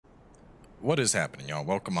What is happening, y'all?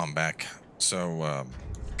 Welcome on back. So,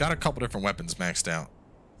 got a couple different weapons maxed out.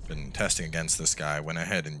 Been testing against this guy. Went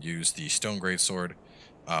ahead and used the stone greatsword.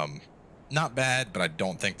 Not bad, but I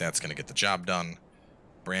don't think that's going to get the job done.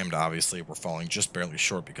 Brammed, obviously, we're falling just barely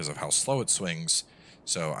short because of how slow it swings.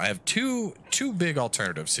 So I have two big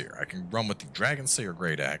alternatives here. I can run with the Dragon Slayer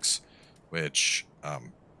Great Axe, which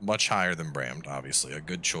much higher than Brammed, obviously, a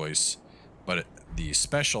good choice. But the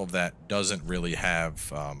special of that doesn't really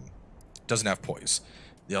have poise.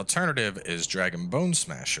 The alternative is Dragon Bone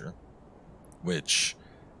Smasher, which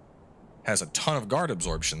has a ton of guard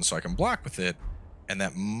absorption, so I can block with it, and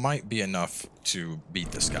that might be enough to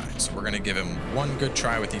beat this guy. So we're going to give him one good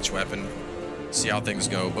try with each weapon, see how things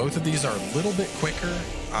go. Both of these are a little bit quicker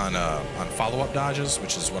on follow-up dodges,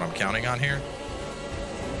 which is what I'm counting on here.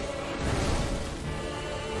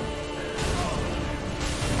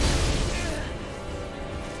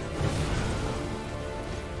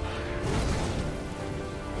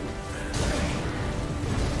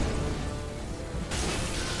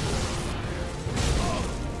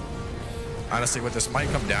 Honestly, what this might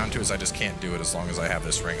come down to is I just can't do it as long as I have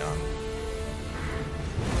this ring on.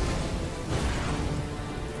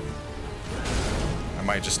 I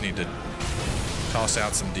might just need to toss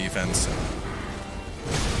out some defense and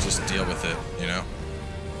just deal with it, you know?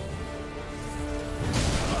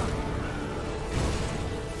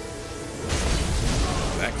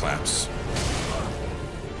 That claps.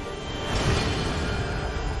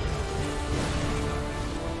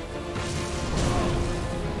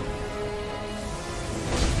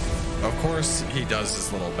 Of course, he does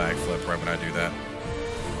his little backflip right when I do that.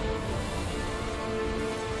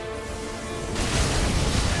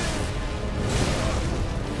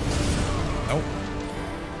 Nope.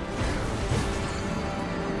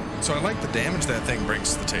 So I like the damage that thing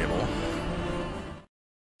brings to the table.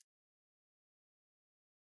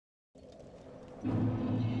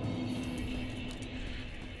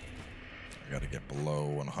 I gotta get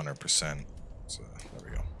below 100%. So there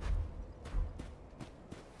we go.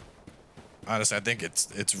 Honestly, I think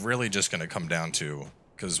it's really just going to come down to,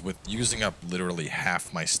 because with using up literally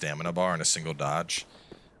half my stamina bar in a single dodge,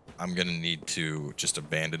 I'm going to need to just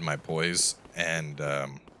abandon my poise and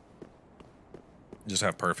just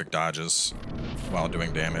have perfect dodges while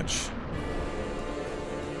doing damage.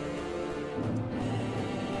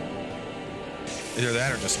 Either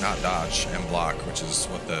that or just not dodge and block, which is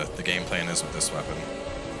what the game plan is with this weapon.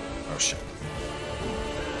 Oh shit.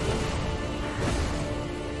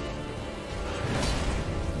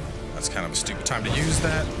 That's kind of a stupid time to use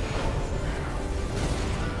that.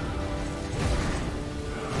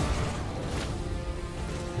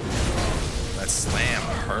 That slam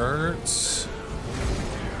hurts.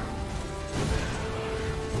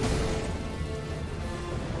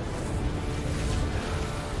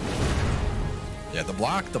 Yeah, the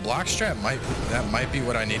block strap might be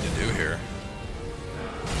what I need to do here.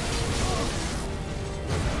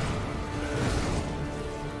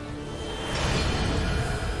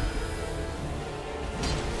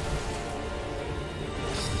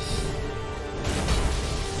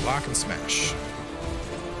 Block and smash.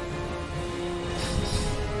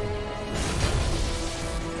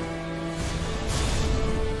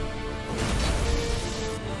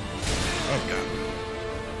 Oh god.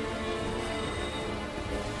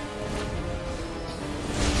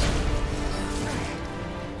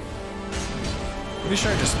 Pretty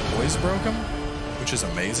sure I just poise broke him, which is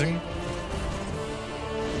amazing.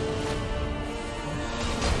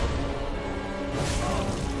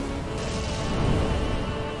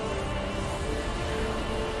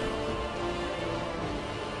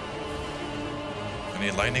 I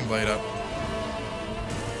need lightning blade up.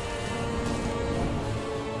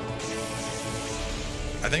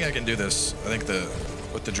 I think I can do this. I think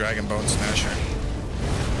with the Dragon Bone Smasher.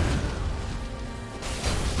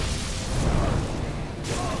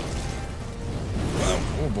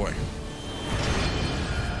 Oh boy.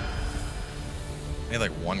 I need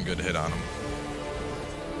like one good hit on him.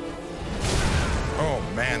 Oh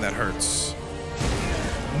man, that hurts.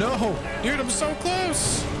 No, dude, I'm so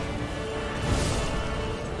close.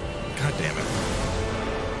 God damn it.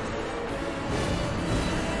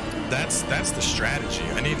 That's the strategy.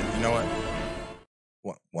 I need, you know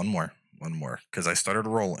what? One more, because I started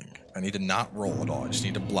rolling. I need to not roll at all. I just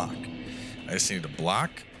need to block. I just need to block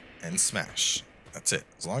and smash. That's it.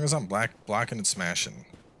 As long as I'm blocking and smashing.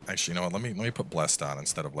 Actually, you know what? Let me put Blessed on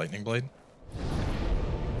instead of Lightning Blade.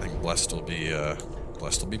 I think Blessed will be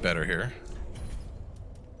better here.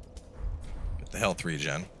 Get the health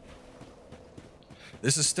regen.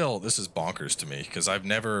 This is bonkers to me because I've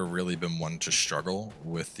never really been one to struggle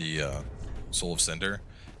with the Soul of Cinder.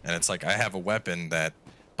 And it's like I have a weapon that,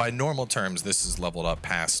 by normal terms, this is leveled up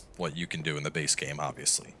past what you can do in the base game,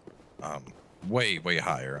 obviously. Way, way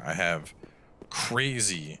higher. I have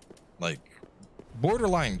crazy, like,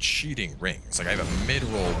 borderline cheating rings. Like, I have a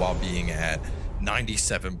mid-roll while being at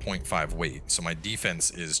 97.5 weight. So my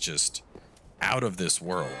defense is just out of this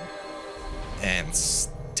world. And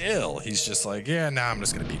still, he's just like, yeah, nah, I'm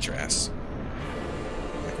just going to beat your ass.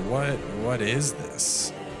 Like, what is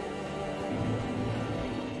this?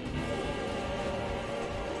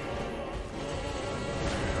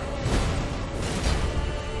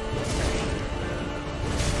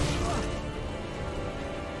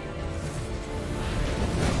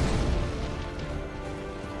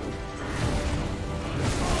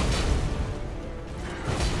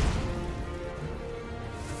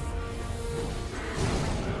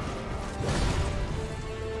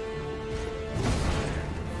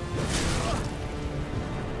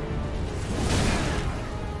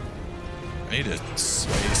 I need to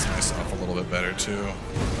space myself a little bit better too.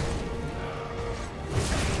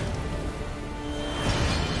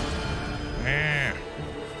 Eh.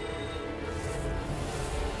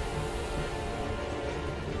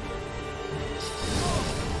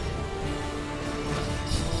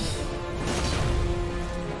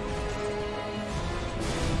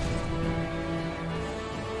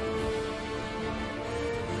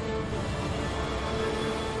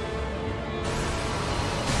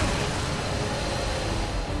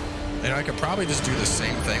 You know, I could probably just do the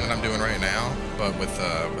same thing that I'm doing right now, but with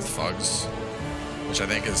Fugs, which I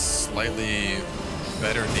think is slightly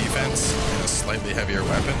better defense and a slightly heavier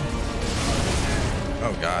weapon.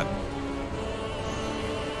 Oh God.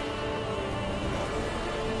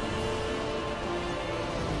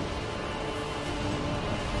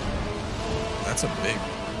 That's a big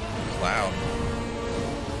cloud.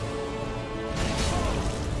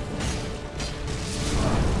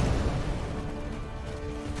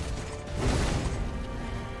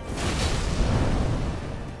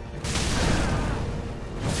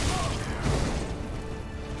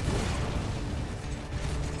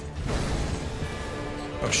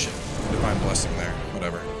 Oh shit, divine blessing there,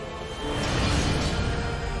 whatever.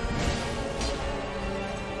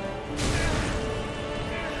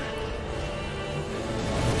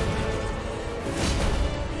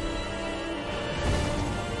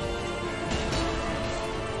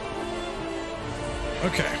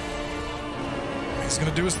 Okay. He's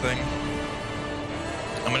gonna do his thing.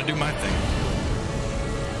 I'm gonna do my thing.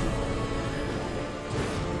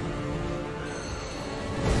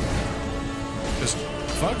 Because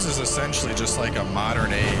Fugs is essentially just like a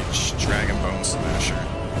modern age Dragon Bone Smasher.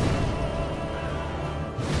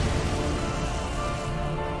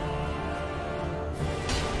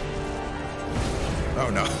 Oh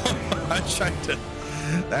no. I tried to.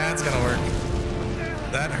 That's gonna work.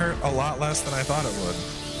 That hurt a lot less than I thought it would.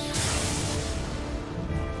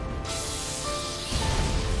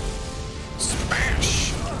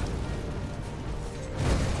 Smash!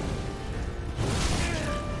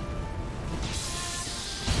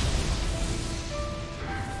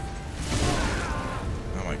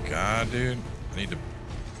 Oh my god, dude. I need to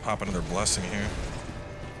pop another blessing here.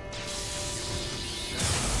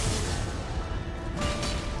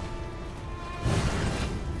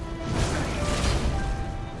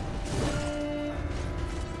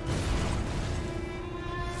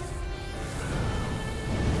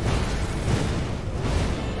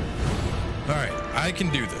 I can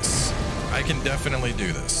do this. I can definitely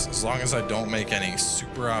do this, as long as I don't make any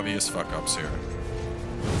super obvious fuck-ups here.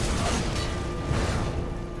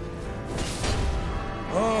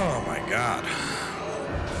 Oh my god.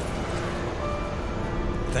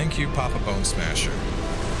 Thank you, Papa Bone Smasher,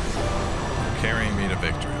 for carrying me to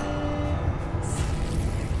victory.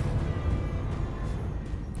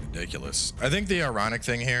 Ridiculous. I think the ironic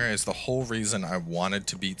thing here is the whole reason I wanted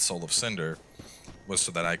to beat Soul of Cinder was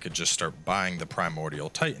so that I could just start buying the Primordial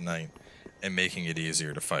Titanite and making it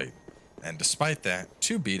easier to fight. And despite that,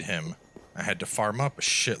 to beat him, I had to farm up a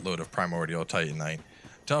shitload of Primordial Titanite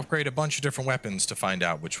to upgrade a bunch of different weapons to find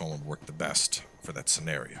out which one would work the best for that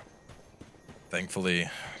scenario. Thankfully,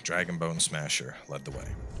 Dragon Bone Smasher led the way.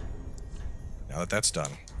 Now that that's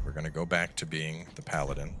done, we're going to go back to being the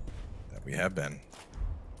paladin that we have been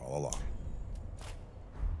all along.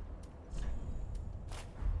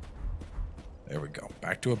 There we go.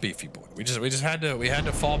 Back to a beefy boy. We just had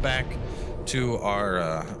to fall back to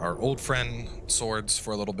our old friend swords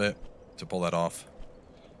for a little bit to pull that off.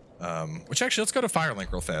 Which actually, let's go to Firelink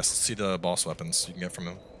real fast. Let's see the boss weapons you can get from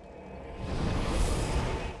him.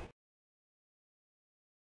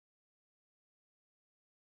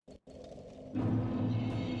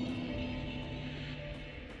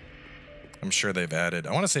 I'm sure they've added,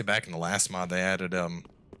 I want to say back in the last mod, they added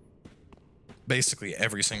basically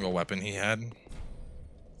every single weapon he had.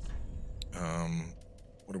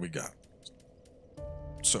 What do we got?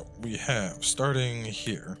 So we have, starting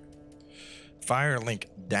here, Firelink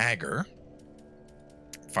Dagger,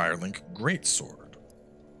 Firelink Greatsword.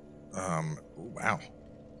 Wow.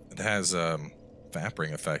 It has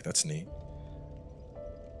Vapring effect, that's neat.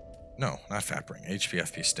 No, not Vapring, HP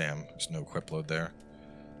FP Stam, there's no equip load there.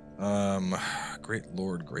 Great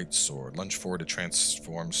Lord Greatsword. Lunge forward to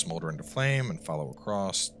transform Smolder into flame and follow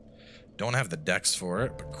across. Don't have the dex for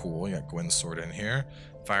it, but cool. You got Gwyn's sword in here.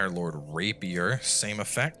 Fire Lord Rapier. Same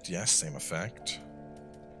effect. Yes, same effect.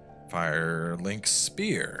 Fire Link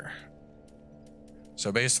Spear.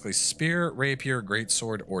 So basically Spear, Rapier,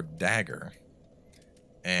 Greatsword, or Dagger.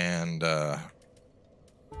 And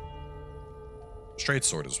Straight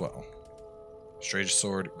Sword as well. Straight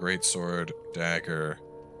Sword, Greatsword, Dagger,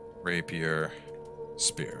 Rapier,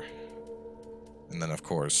 Spear. And then, of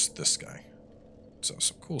course, this guy. So,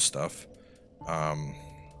 some cool stuff. I don't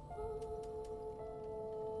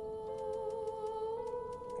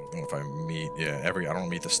know if I meet... Yeah, I don't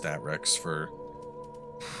meet the stat recs for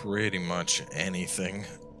pretty much anything.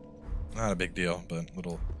 Not a big deal, but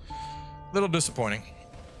little disappointing.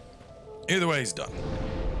 Either way, he's done.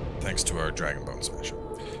 Thanks to our Dragon Bone Smasher.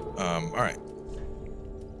 Alright.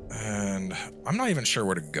 And I'm not even sure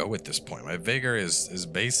where to go at this point. My Vigor is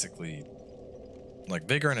basically... Like,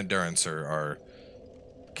 Vigor and Endurance are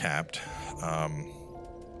capped. My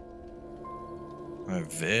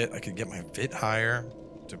Vit, I could get my Vit higher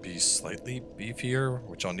to be slightly beefier,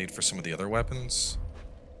 which I'll need for some of the other weapons.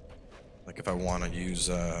 Like if I want to use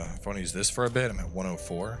this for a bit, I'm at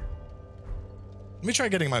 104. Let me try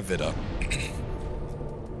getting my Vit up.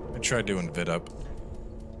 Let me try doing Vit up.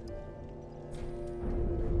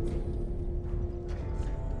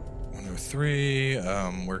 Three.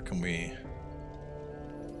 Where can we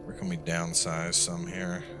downsize some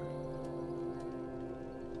here?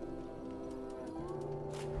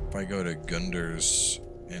 If I go to Gunders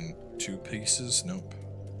in 2 pieces, nope.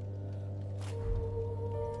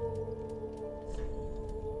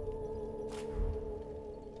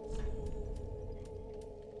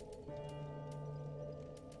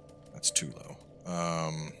 That's too low.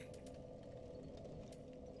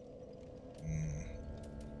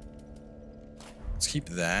 Let's keep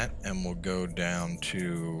that, and we'll go down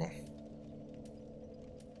to...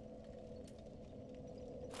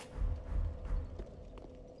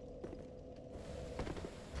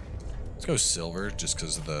 Let's go silver, just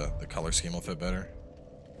because the color scheme will fit better.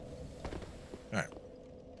 Alright.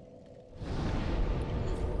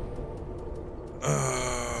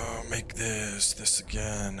 Make this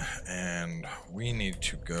again, and we need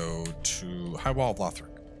to go to High Wall of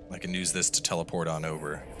Lothric. I can use this to teleport on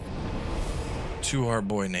over to our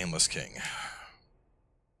boy Nameless King. I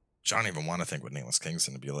don't even want to think what Nameless King's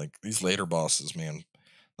gonna be like. These later bosses, man.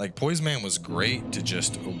 Like, Poison Man was great to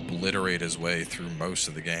just obliterate his way through most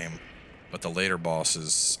of the game. But the later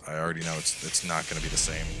bosses, I already know it's not gonna be the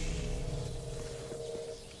same.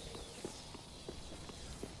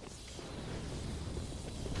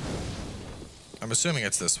 I'm assuming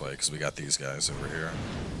it's this way, because we got these guys over here.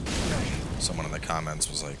 Someone in the comments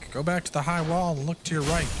was like, go back to the high wall and look to your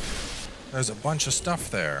right. There's a bunch of stuff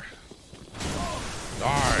there.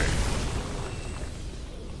 Die.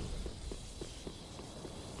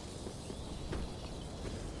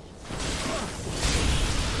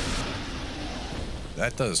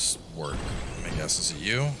 That does work. Let me guess, is it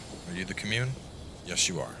you? Are you the commune? Yes,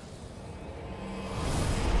 you are.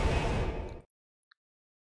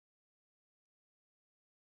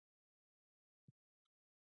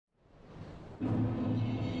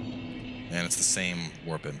 And it's the same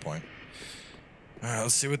warp in point. Alright,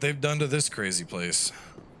 let's see what they've done to this crazy place.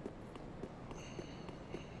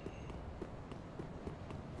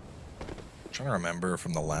 I'm trying to remember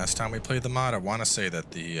from the last time we played the mod. I want to say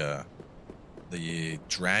that the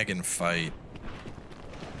dragon fight...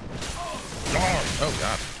 Oh,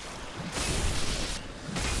 God.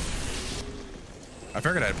 I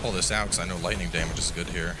figured I'd pull this out because I know lightning damage is good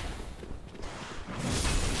here.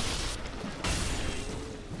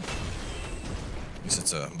 At least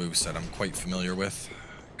it's a moveset I'm quite familiar with.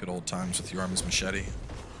 Good old times with Yorma's Machete.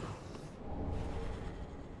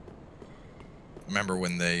 Remember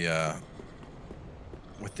when they,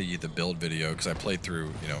 with the build video, because I played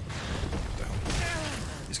through, you know,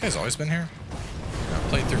 these guys always been here? I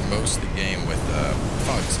played through most of the game with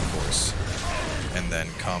Fugs, of course, and then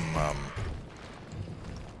come,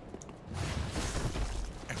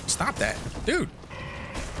 stop that, dude!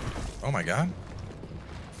 Oh my God.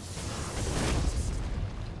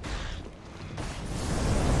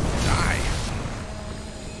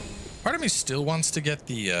 me still wants to get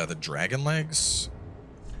the dragon legs.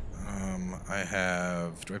 Do I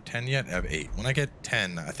have 10 yet? I have 8. When I get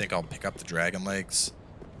 10, I think I'll pick up the dragon legs,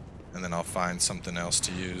 and then I'll find something else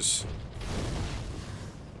to use.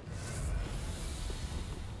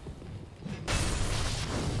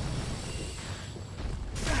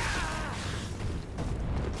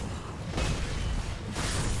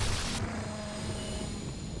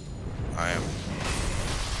 I am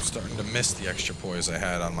starting to miss the extra poise I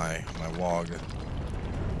had on my wog.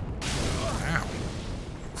 Ow.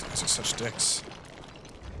 These guys are such dicks.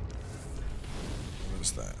 What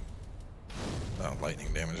is that? Oh,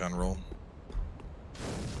 lightning damage on roll.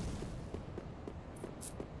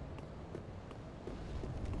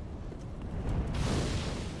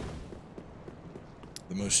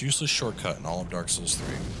 The most useless shortcut in all of Dark Souls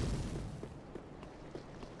 3.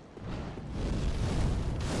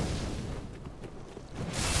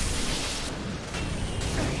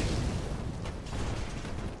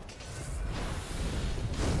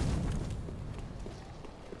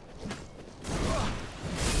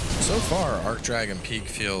 So far, Archdragon Peak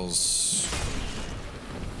feels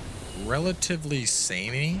relatively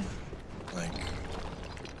samey. Like,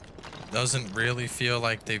 doesn't really feel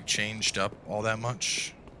like they've changed up all that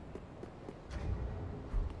much.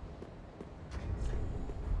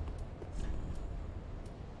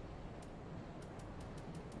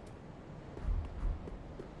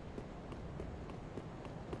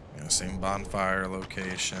 Yeah, same bonfire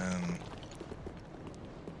location.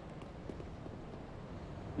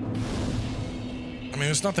 I mean,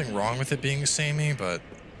 there's nothing wrong with it being samey, but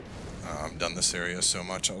I've done this area so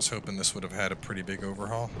much, I was hoping this would have had a pretty big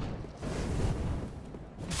overhaul.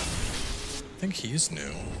 I think he's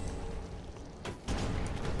new.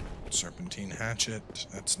 Serpentine Hatchet,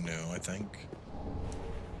 that's new, I think.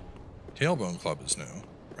 Tailbone Club is new,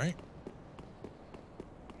 right?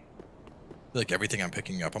 I feel like everything I'm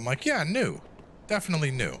picking up, I'm like, yeah, new. Definitely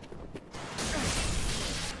new.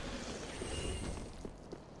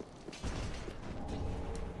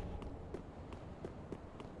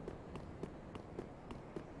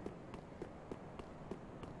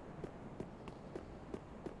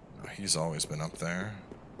 He's always been up there.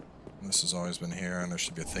 This has always been here, and there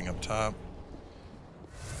should be a thing up top.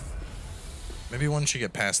 Maybe once you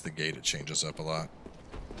get past the gate, it changes up a lot.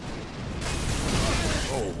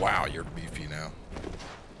 Oh, wow, you're beefy now.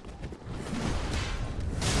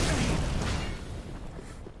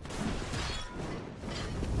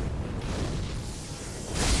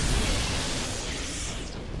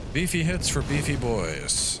 Beefy hits for beefy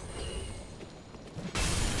boys.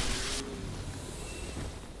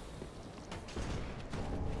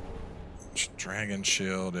 Dragon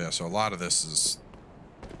shield, yeah, so a lot of this is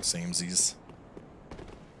samesies.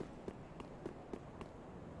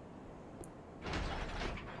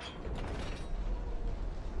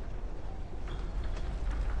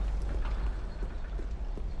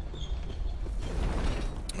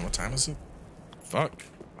 What time is it? Fuck.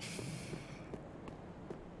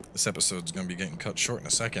 This episode's gonna be getting cut short in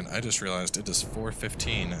a second. I just realized it is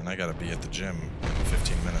 4:15 and I gotta be at the gym in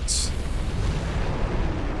 15 minutes.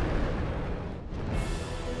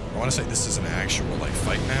 I want to say this is an actual, like,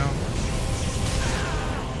 fight now.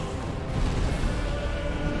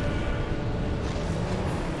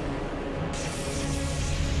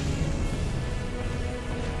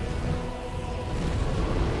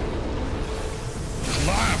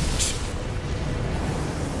 Clapped!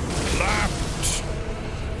 Clapped!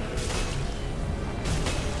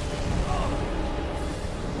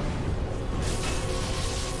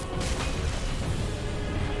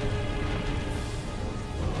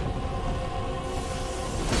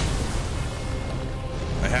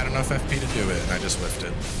 Enough FP to do it, and I just whiffed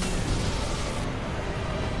it.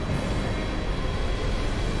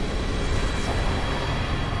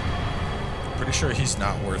 Pretty sure he's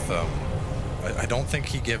not worth I don't think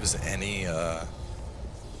he gives any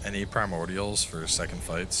primordials for second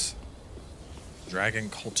fights. Dragon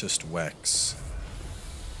Cultist Wex.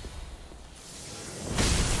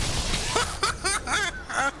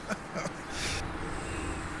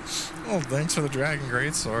 Oh, thanks for the Dragon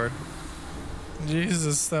Greatsword.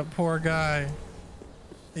 Jesus, that poor guy.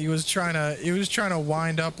 He was trying to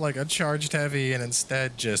wind up like a charged heavy and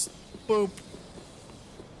instead just boop.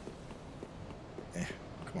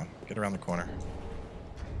 Come on, get around the corner.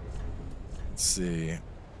 Let's see.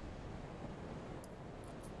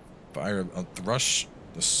 Fire, thrush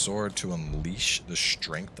the sword to unleash the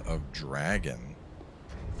strength of dragon.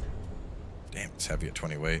 Damn, it's heavy at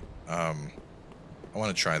 20 weight. I want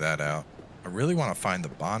to try that out. I really want to find the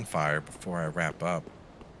bonfire before I wrap up.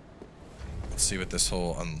 Let's see what this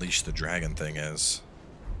whole unleash the dragon thing is.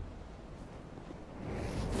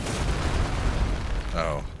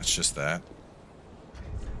 Oh, it's just that.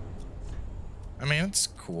 I mean, it's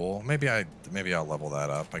cool. Maybe I'll level that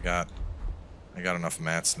up. I got enough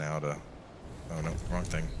mats now to. Oh no, wrong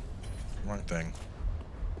thing. Wrong thing.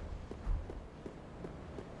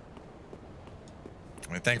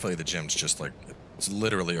 I mean, thankfully the gym's just like it's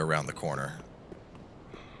literally around the corner,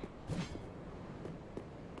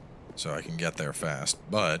 so I can get there fast.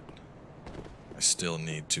 But I still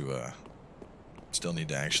need to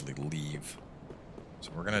actually leave.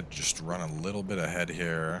 So we're gonna just run a little bit ahead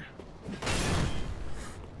here.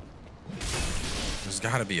 There's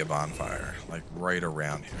got to be a bonfire, like, right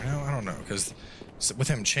around here. No, I don't know, because with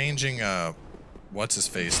him changing,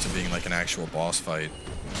 what's-his-face to being, like, an actual boss fight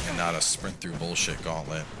and not a sprint-through bullshit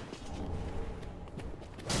gauntlet,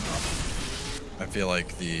 I feel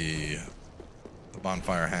like the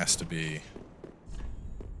bonfire has to be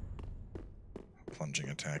a plunging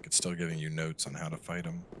attack. It's still giving you notes on how to fight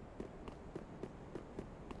him.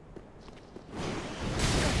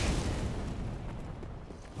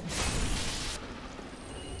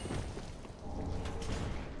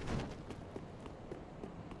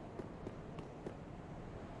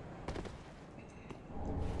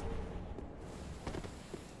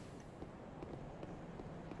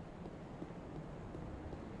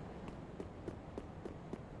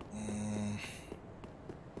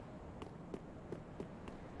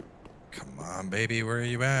 Baby, where are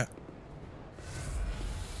you at?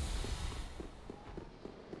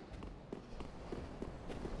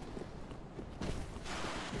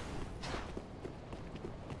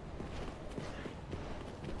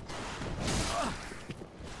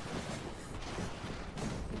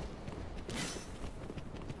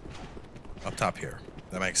 Up top here.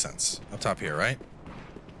 That makes sense. Up top here, right?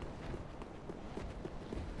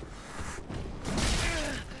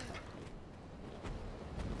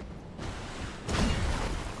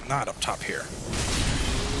 Not up top here.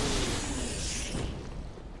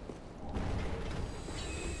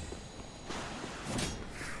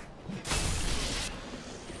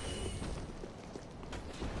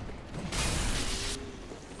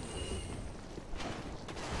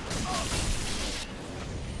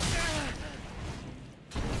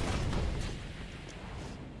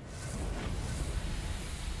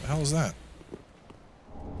 The hell is that?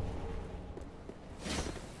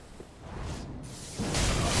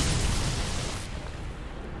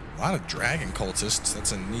 A lot of dragon cultists.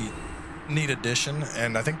 That's a neat addition,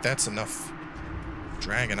 and I think that's enough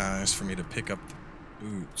dragon eyes for me to pick up the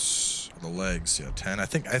boots, or the legs. Yeah, 10. I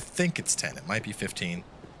think it's 10. It might be 15,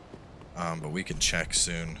 but we can check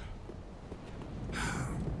soon.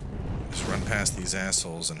 Just run past these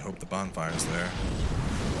assholes and hope the bonfire's there.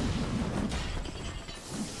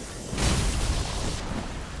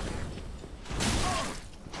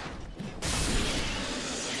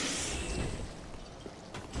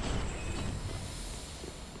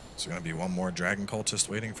 Is there gonna be one more dragon cultist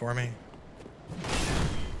waiting for me?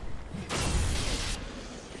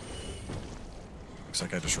 Looks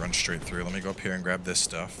like I just run straight through. Let me go up here and grab this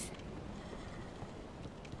stuff.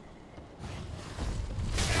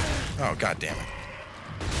 Oh, god damn it.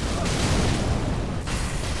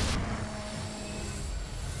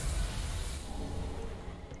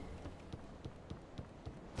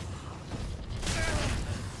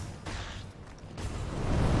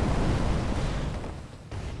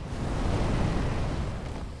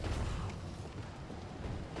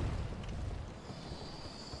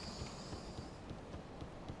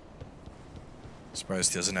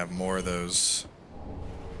 Surprised he doesn't have more of those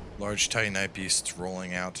large titanite beasts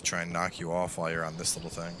rolling out to try and knock you off while you're on this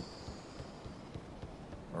little thing.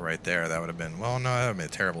 Or right there, that would have been... Well, no, that would have been a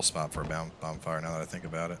terrible spot for a bonfire now that I think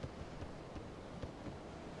about it.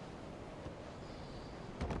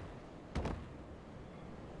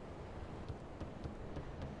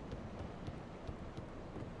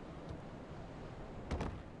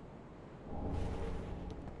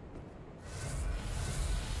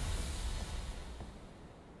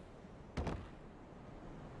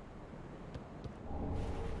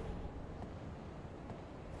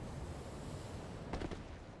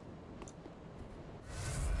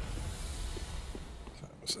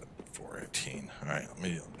 Alright, let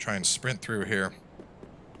me try and sprint through here.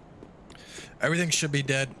 Everything should be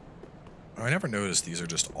dead. Oh, I never noticed these are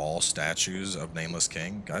just all statues of Nameless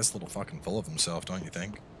King. Guy's a little fucking full of himself, don't you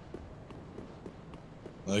think?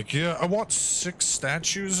 Like, yeah, I want 6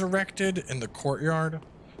 statues erected in the courtyard.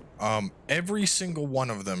 Every single one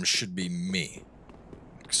of them should be me.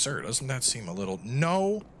 Like, sir, doesn't that seem a little...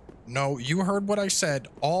 No, you heard what I said.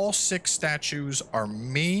 All 6 statues are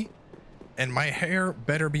me. And my hair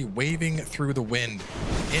better be waving through the wind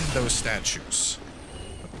in those statues.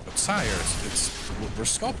 But sire, we're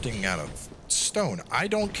sculpting out of stone. I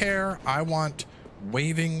don't care. I want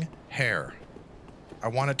waving hair. I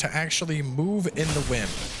want it to actually move in the wind.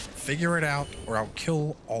 Figure it out, or I'll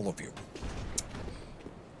kill all of you.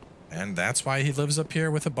 And that's why he lives up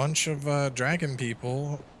here with a bunch of dragon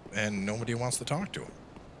people, and nobody wants to talk to him.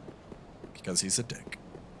 Because he's a dick.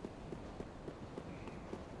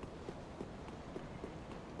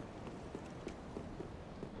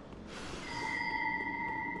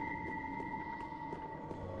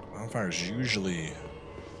 Bonfire's usually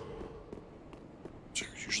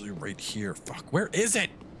right here. Fuck, where is it?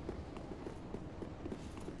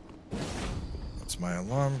 That's my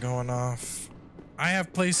alarm going off. I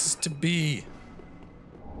have places to be.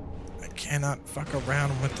 I cannot fuck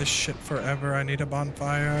around with this shit forever. I need a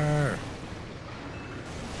bonfire.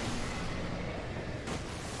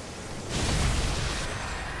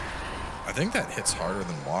 I think that hits harder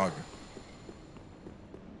than Wog.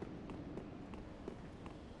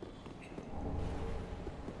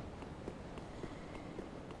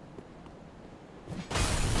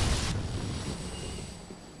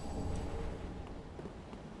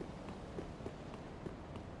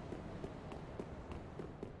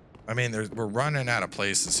 I mean, we're running out of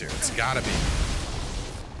places here. It's gotta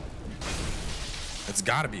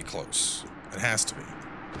be close. It has to be.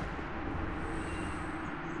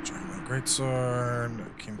 Trying my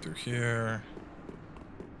greatsword. Came through here.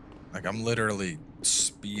 Like, I'm literally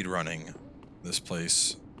speed running this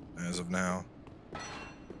place as of now.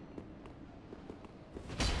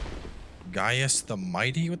 Gaius the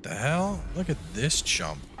Mighty? What the hell? Look at this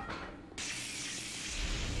chump.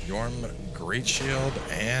 Yorm Great Shield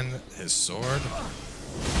and his sword.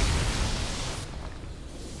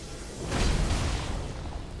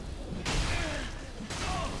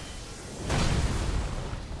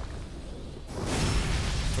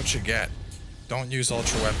 That's what you get. Don't use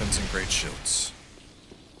ultra weapons and great shields.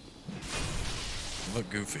 You look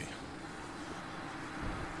goofy.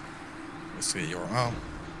 Let's see, Yorm. Oh,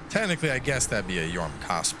 technically, I guess that'd be a Yorm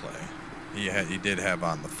cosplay. He did have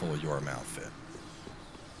on the full Yorm outfit.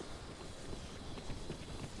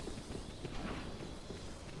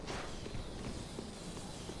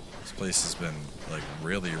 Place has been like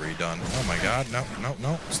really redone. Oh my god, no,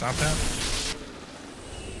 stop that.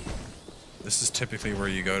 This is typically where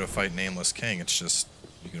you go to fight Nameless King. It's just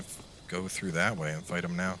you can go through that way and fight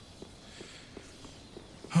him now.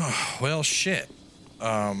 Well, shit.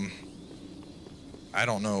 I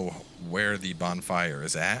don't know where the bonfire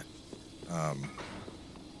is at. I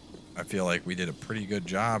feel like we did a pretty good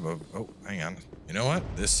job of... Oh, hang on. You know what?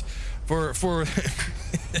 This... For for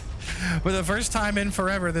the first time in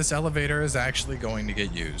forever, this elevator is actually going to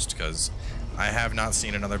get used, because I have not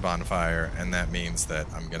seen another bonfire, and that means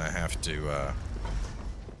that I'm gonna have to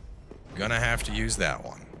use that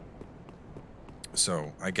one.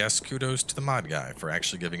 So I guess kudos to the mod guy for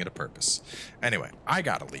actually giving it a purpose. Anyway, I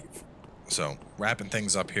gotta leave. So, wrapping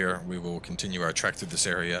things up here, we will continue our trek through this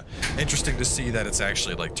area. Interesting to see that it's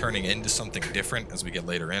actually like turning into something different as we get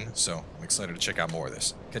later in. So, I'm excited to check out more of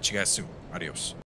this. Catch you guys soon. Adios.